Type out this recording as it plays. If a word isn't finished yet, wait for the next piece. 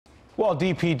While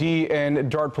DPD and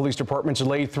Dart Police Departments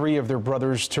laid 3 of their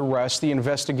brothers to rest, the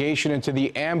investigation into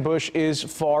the ambush is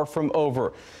far from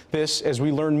over. This as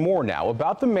we learn more now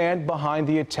about the man behind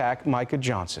the attack, Micah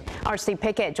Johnson. Our Steve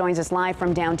Pickett joins us live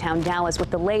from downtown Dallas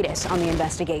with the latest on the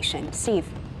investigation. Steve.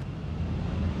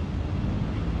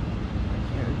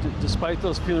 Despite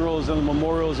those funerals and the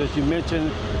memorials, as you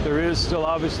mentioned, there is still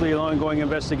obviously an ongoing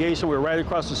investigation. We're right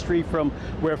across the street from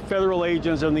where federal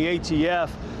agents and the ATF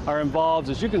are involved.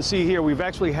 As you can see here, we've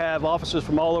actually have officers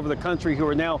from all over the country who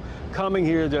are now coming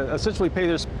here to essentially pay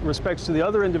their respects to the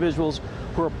other individuals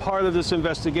who are part of this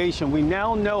investigation. We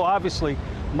now know, obviously,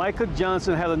 Micah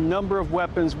Johnson had a number of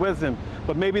weapons with him,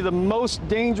 but maybe the most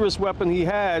dangerous weapon he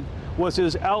had was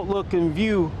his outlook and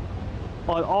view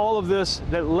on all of this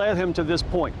that led him to this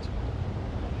point.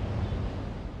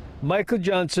 Micah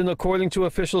Johnson, according to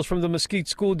officials from the Mesquite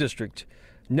School District,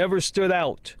 never stood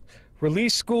out.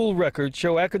 Released school records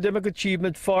show academic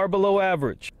achievement far below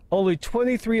average. Only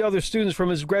 23 other students from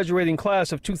his graduating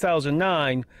class of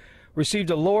 2009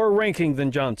 received a lower ranking than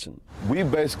Johnson. We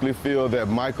basically feel that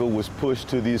Michael was pushed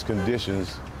to these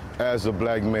conditions as a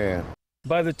black man.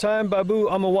 By the time Babu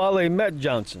Amawale met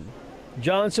Johnson,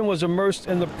 Johnson was immersed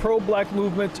in the pro-black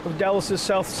movement of Dallas's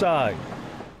South Side.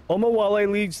 Omawale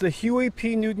leads the Huey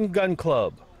P. Newton Gun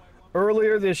Club.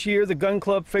 Earlier this year, the gun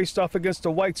club faced off against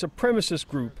a white supremacist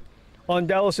group on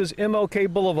Dallas's MLK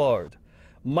Boulevard.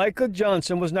 Micah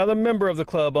Johnson was not a member of the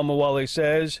club, Omawale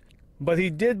says, but he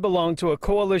did belong to a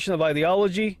coalition of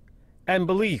ideology and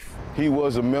belief. He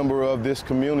was a member of this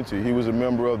community. He was a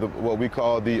member of what we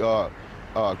call the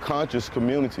conscious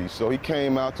community. So he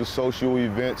came out to social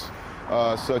events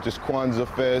such as Kwanzaa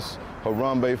Fest,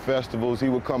 Harambe festivals. He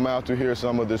would come out to hear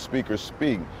some of the speakers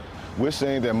speak. We're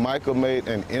saying that Michael made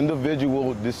an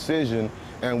individual decision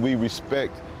and we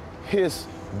respect his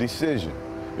decision.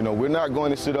 You know, we're not going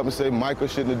to sit up and say Michael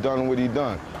shouldn't have done what he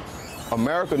done.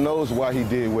 America knows why he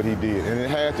did what he did, and it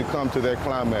had to come to that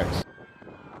climax.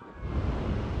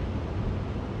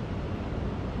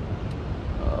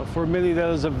 For many, that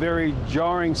is a very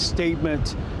jarring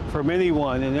statement from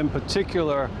anyone, and in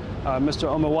particular, Mr.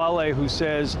 Omawale, who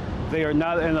says they are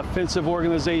not an offensive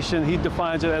organization. He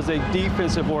defines it as a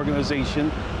defensive organization,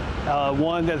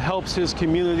 one that helps his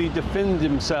community defend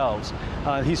themselves.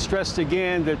 He stressed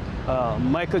again that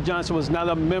Micah Johnson was not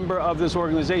a member of this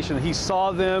organization. He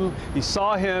saw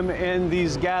him in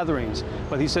these gatherings,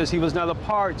 but he says he was not a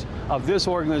part of this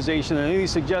organization, and any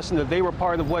suggestion that they were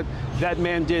part of what that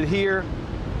man did here,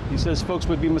 he says folks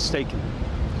would be mistaken.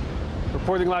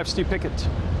 Reporting live, Steve Pickett,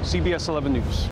 CBS 11 News.